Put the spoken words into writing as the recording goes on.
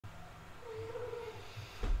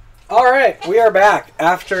All right, we are back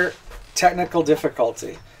after technical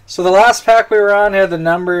difficulty. So the last pack we were on had the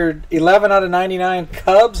numbered 11 out of 99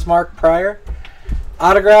 Cubs, Mark Pryor.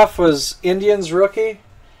 Autograph was Indians rookie,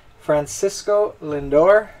 Francisco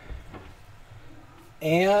Lindor.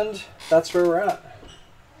 And that's where we're at.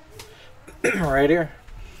 Right here.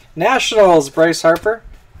 Nationals, Bryce Harper.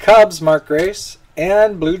 Cubs, Mark Grace.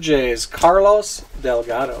 And Blue Jays, Carlos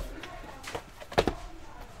Delgado.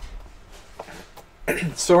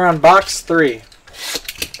 So we're on box 3.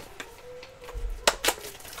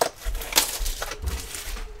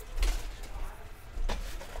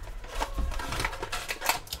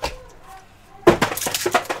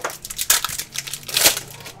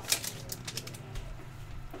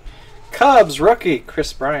 Cubs, rookie,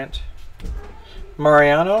 Chris Bryant.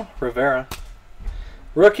 Mariano Rivera.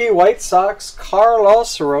 Rookie, White Sox,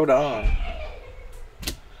 Carlos Rodon.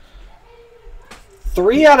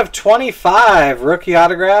 3 out of 25, rookie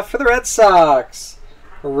autograph for the Red Sox.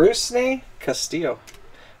 Rusney Castillo.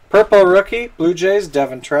 Purple rookie, Blue Jays,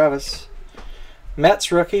 Devin Travis. Mets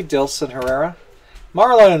rookie, Dilson Herrera.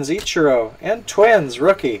 Marlins, Ichiro. And Twins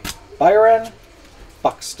rookie, Byron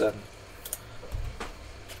Buxton.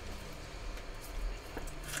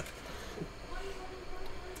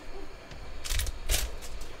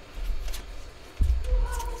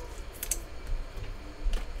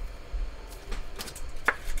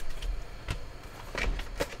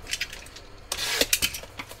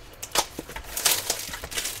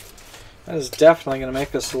 That is definitely going to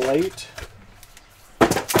make us late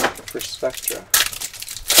for Spectra.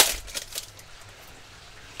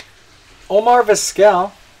 Omar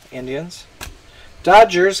Vizquel, Indians.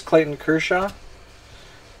 Dodgers, Clayton Kershaw.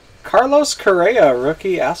 Carlos Correa,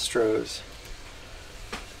 rookie, Astros.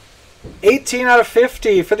 18 out of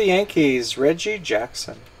 50 for the Yankees, Reggie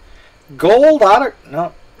Jackson. Gold,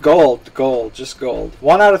 just gold.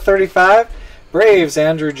 1 out of 35, Braves,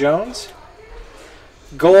 Andrew Jones.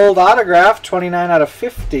 Gold autograph, 29 out of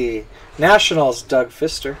 50. Nationals, Doug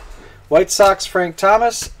Fister. White Sox, Frank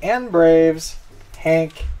Thomas. And Braves,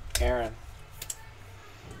 Hank Aaron.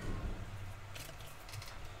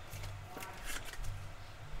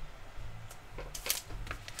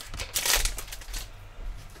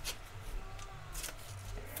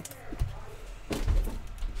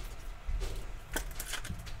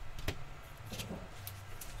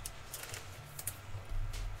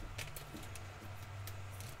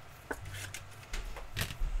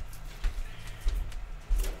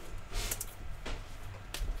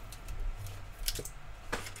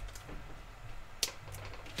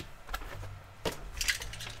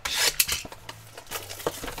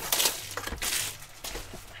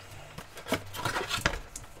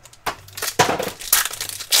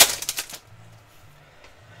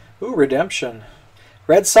 Ooh, redemption.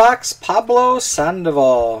 Red Sox, Pablo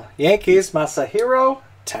Sandoval. Yankees, Masahiro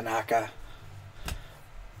Tanaka.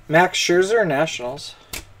 Max Scherzer, Nationals.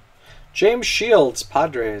 James Shields,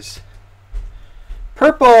 Padres.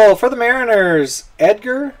 Purple for the Mariners,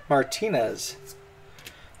 Edgar Martinez.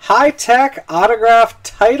 High-Tech autograph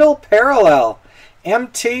title parallel,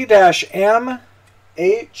 MT-MHY.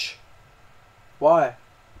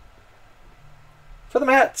 For the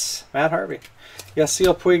Mets, Matt Harvey.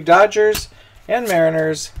 Yasiel Puig, Dodgers. And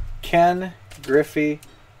Mariners, Ken Griffey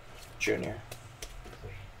Jr.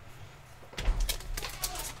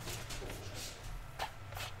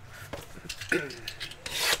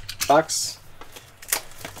 Box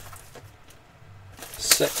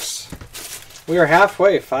 6. We are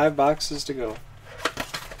halfway, 5 boxes to go.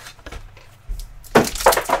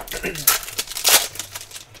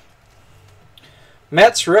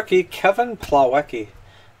 Mets rookie Kevin Plawecki.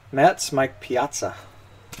 Mets Mike Piazza.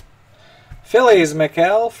 Phillies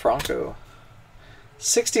Mikael Franco.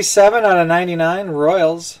 67 out of 99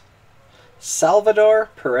 Royals Salvador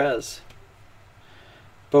Perez.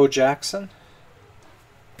 Bo Jackson.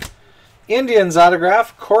 Indians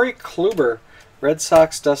autograph Corey Kluber. Red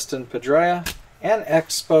Sox Dustin Pedroia. And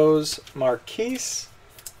Expos Marquise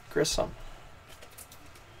Grissom.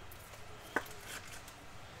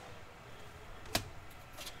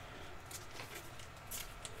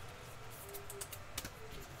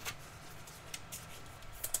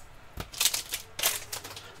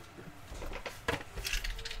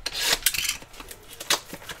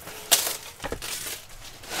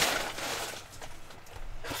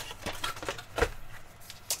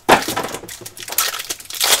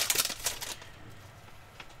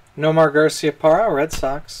 Nomar Garciaparra, Red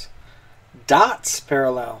Sox. Dots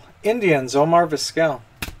parallel. Indians, Omar Vizquel.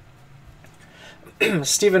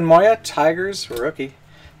 Steven Moya, Tigers, rookie.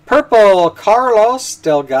 Purple, Carlos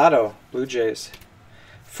Delgado, Blue Jays.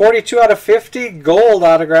 42 out of 50, gold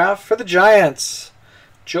autograph for the Giants.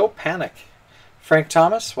 Joe Panik. Frank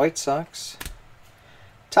Thomas, White Sox.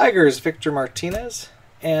 Tigers, Victor Martinez.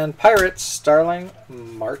 And Pirates, Starling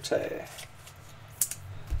Marte.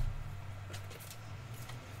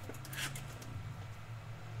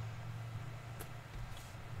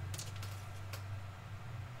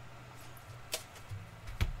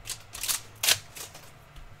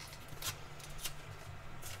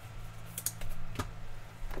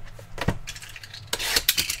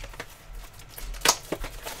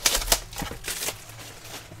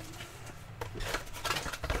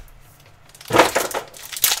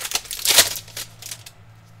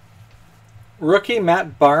 Rookie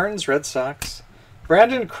Matt Barnes, Red Sox.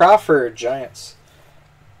 Brandon Crawford, Giants.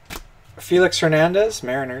 Felix Hernandez,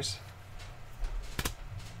 Mariners.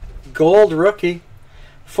 Gold rookie,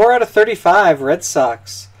 4 out of 35, Red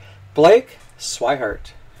Sox. Blake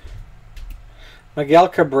Swihart. Miguel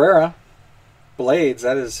Cabrera, Blades.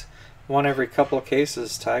 That is one every couple of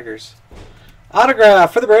cases, Tigers.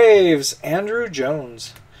 Autograph for the Braves, Andrew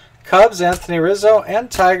Jones. Cubs, Anthony Rizzo. And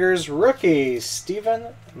Tigers, rookie,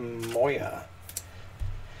 Steven Moya.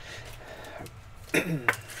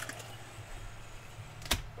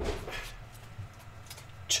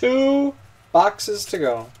 2 boxes to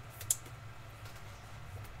go.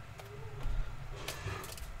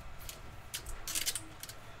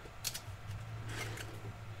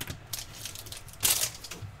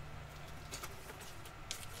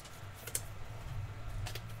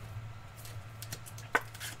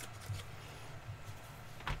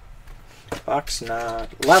 Box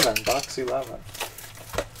 11, box 11.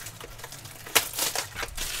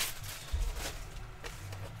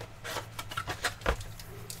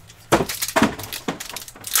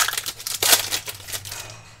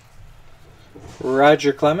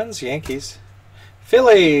 Roger Clemens, Yankees.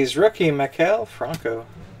 Phillies, rookie, Maikel Franco.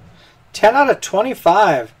 10 out of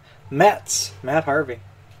 25, Mets, Matt Harvey.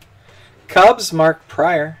 Cubs, Mark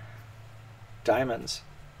Pryor. Diamonds.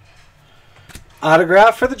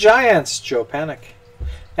 Autograph for the Giants, Joe Panik.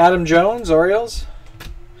 Adam Jones, Orioles.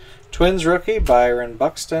 Twins rookie, Byron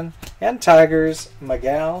Buxton. And Tigers,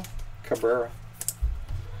 Miguel Cabrera.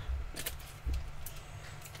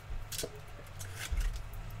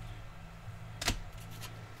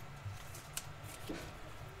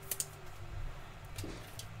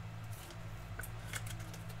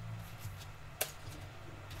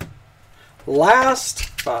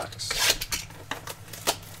 Last box.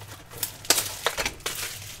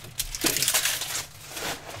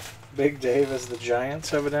 Big Dave is the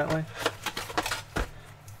Giants, evidently.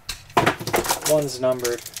 One's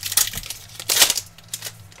numbered.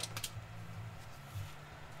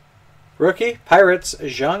 Rookie, Pirates,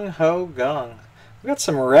 Jung Ho Kang. We've got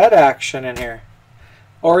some red action in here.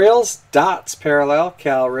 Orioles, dots parallel,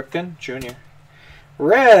 Cal Ripken Jr.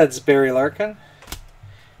 Reds, Barry Larkin.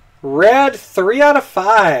 Red, 3 out of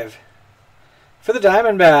 5. For the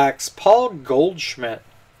Diamondbacks, Paul Goldschmidt.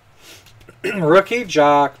 Rookie,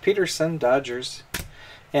 Jock Peterson, Dodgers.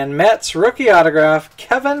 And Mets, rookie autograph,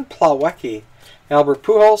 Kevin Plawecki. Albert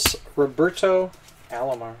Pujols, Roberto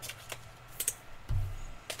Alomar.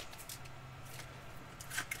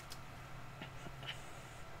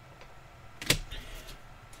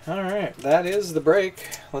 All right, that is the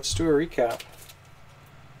break. Let's do a recap.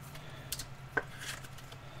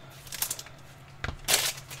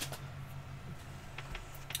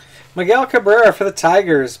 Miguel Cabrera for the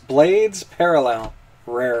Tigers, Blades parallel,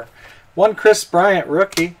 rare. 1 Chris Bryant,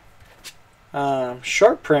 rookie.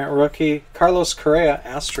 Short print rookie, Carlos Correa,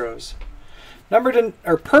 Astros. Numbered in,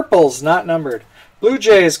 or purples, not numbered. Blue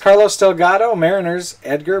Jays, Carlos Delgado, Mariners,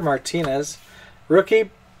 Edgar Martinez. Rookie,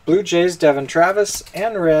 Blue Jays, Devin Travis.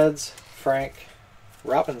 And Reds, Frank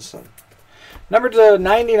Robinson. Number to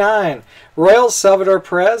 99, Royals, Salvador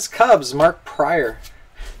Perez. Cubs, Mark Pryor.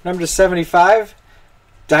 Number to 75,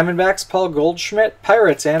 Diamondbacks, Paul Goldschmidt.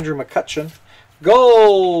 Pirates, Andrew McCutchen.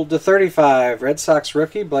 Gold to 35, Red Sox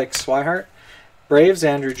rookie, Blake Swihart. Braves,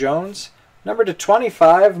 Andrew Jones. Number to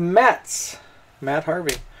 25, Mets, Matt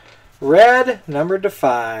Harvey. Red, numbered to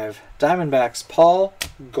 5, Diamondbacks, Paul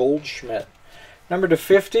Goldschmidt. Number to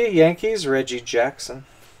 50, Yankees, Reggie Jackson.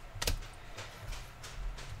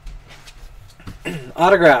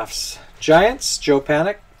 Autographs, Giants, Joe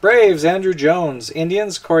Panik. Braves, Andrew Jones.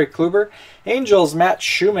 Indians, Corey Kluber. Angels, Matt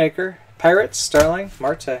Shoemaker. Pirates, Starling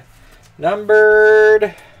Marte.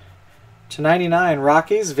 Numbered to 99,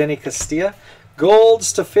 Rockies, Vinny Castilla.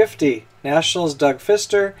 Golds to 50, Nationals, Doug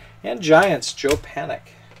Fister. And Giants, Joe Panik.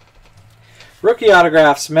 Rookie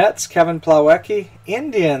autographs, Mets, Kevin Plawecki.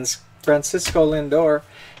 Indians, Francisco Lindor.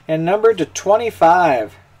 And numbered to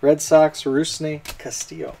 25, Red Sox, Rusney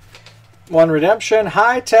Castillo. 1 redemption,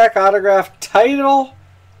 high-tech autograph, title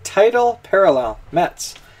parallel,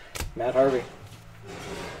 Mets, Matt Harvey.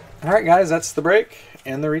 All right, guys, that's the break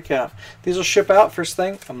and the recap. These will ship out first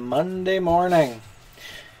thing Monday morning.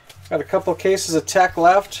 Got a couple cases of TEK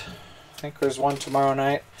left. I think there's one tomorrow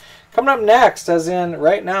night. Coming up next, as in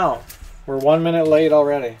right now, we're 1 minute late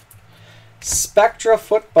already. Spectra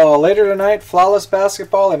Football. Later tonight, Flawless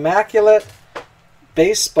Basketball, Immaculate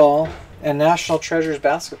Baseball, and National Treasures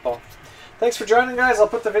Basketball. Thanks for joining, guys. I'll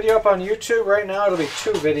put the video up on YouTube right now. It'll be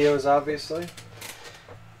 2 videos, obviously.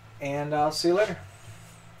 And I'll see you later.